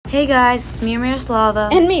Hey guys, it's me,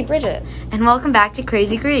 Miroslava. And me, Bridget. And welcome back to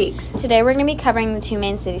Crazy Greeks. Today we're going to be covering the two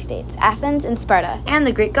main city-states, Athens and Sparta. And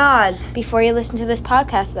the Greek gods. Before you listen to this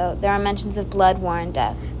podcast, though, there are mentions of blood, war, and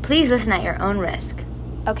death. Please listen at your own risk.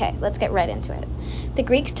 Okay, let's get right into it. The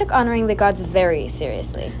Greeks took honoring the gods very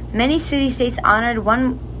seriously. Many city-states honored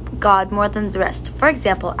one god more than the rest. For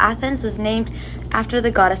example, Athens was named after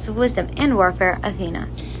the goddess of wisdom and warfare, Athena.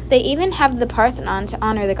 They even have the Parthenon to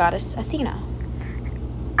honor the goddess Athena.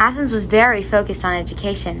 Athens was very focused on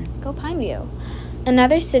education. Go Pineview.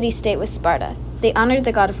 Another city-state was Sparta. They honored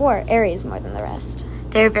the god of war, Ares, more than the rest.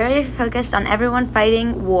 They were very focused on everyone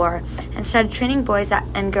fighting war and started training boys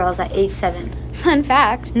and girls at age 7. Fun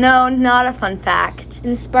fact. No, not a fun fact.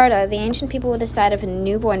 In Sparta, the ancient people would decide if a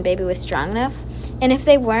newborn baby was strong enough, and if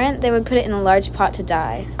they weren't, they would put it in a large pot to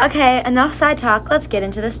die. Okay, enough side talk. Let's get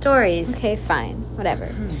into the stories. Okay, fine. Whatever.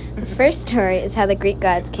 The first story is how the Greek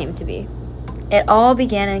gods came to be. It all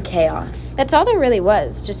began in chaos. That's all there really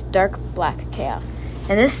was, just dark, black chaos.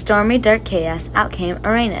 In this stormy, dark chaos, out came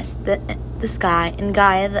Uranus, the sky, and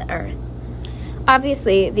Gaia, the earth.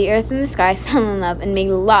 Obviously, the earth and the sky fell in love and made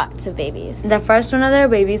lots of babies. The first one of their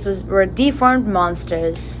babies were deformed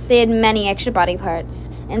monsters. They had many extra body parts,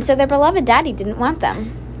 and so their beloved daddy didn't want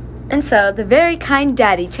them. And so, the very kind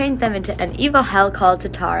daddy changed them into an evil hell called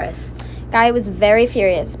Tartarus. Gaia was very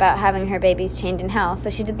furious about having her babies chained in hell, so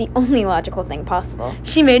she did the only logical thing possible.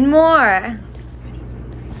 She made more!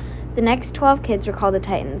 The next 12 kids were called the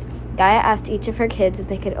Titans. Gaia asked each of her kids if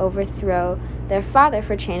they could overthrow their father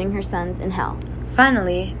for chaining her sons in hell.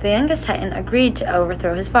 Finally, the youngest Titan agreed to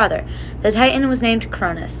overthrow his father. The Titan was named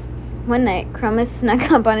Cronus. One night, Cronus snuck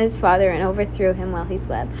up on his father and overthrew him while he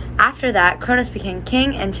slept. After that, Cronus became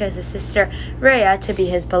king and chose his sister Rhea to be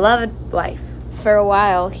his beloved wife. For a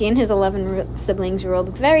while, he and his 11 siblings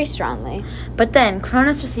ruled very strongly. But then,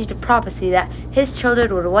 Cronus received a prophecy that his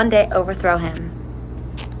children would one day overthrow him.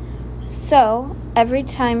 So, every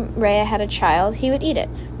time Rhea had a child, he would eat it.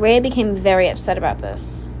 Rhea became very upset about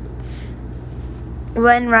this.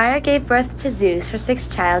 When Rhea gave birth to Zeus, her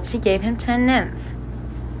sixth child, she gave him to a nymph.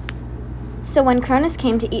 So when Cronus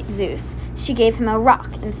came to eat Zeus, she gave him a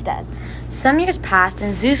rock instead. Some years passed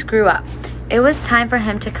and Zeus grew up. It was time for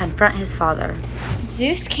him to confront his father.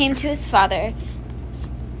 Zeus came to his father,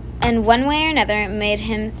 and one way or another made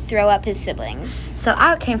him throw up his siblings. So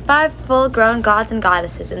out came 5 full-grown gods and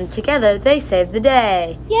goddesses, and together they saved the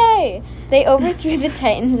day. Yay! They overthrew the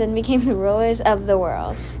Titans and became the rulers of the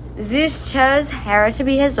world. Zeus chose Hera to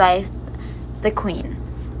be his wife, the queen.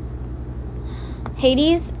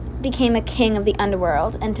 Hades became a king of the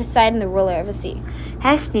underworld, and Poseidon the ruler of the sea.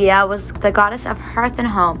 Hestia was the goddess of hearth and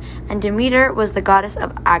home, and Demeter was the goddess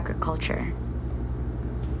of agriculture.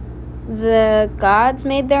 The gods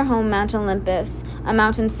made their home Mount Olympus, a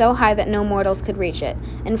mountain so high that no mortals could reach it,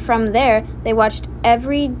 and from there they watched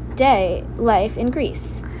everyday life in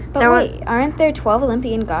Greece. But aren't there 12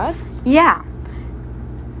 Olympian gods? Yeah.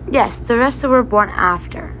 Yes, the rest were born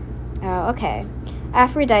after. Oh, okay.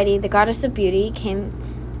 Aphrodite, the goddess of beauty, came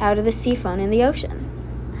out of the sea foam in the ocean.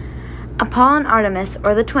 Apollo and Artemis,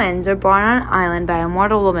 or the twins, were born on an island by a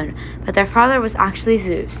mortal woman, but their father was actually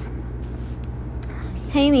Zeus.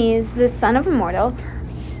 Hermes, the son of a mortal,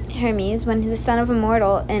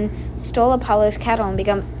 and stole Apollo's cattle and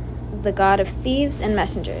became the god of thieves and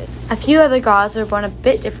messengers. A few other gods were born a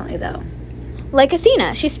bit differently, though. Like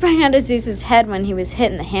Athena, she sprang out of Zeus's head when he was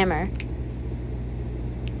hit in the hammer.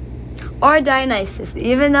 Or Dionysus.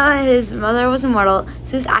 Even though his mother was immortal,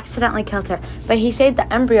 Zeus accidentally killed her, but he saved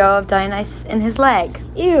the embryo of Dionysus in his leg.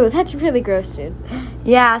 Ew, that's really gross, dude.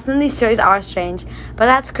 Yeah, some of these stories are strange, but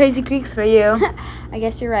that's Crazy Greeks for you. I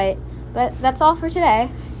guess you're right. But that's all for today.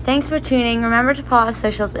 Thanks for tuning. Remember to follow our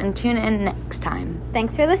socials and tune in next time.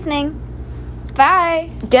 Thanks for listening.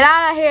 Bye. Get out of here.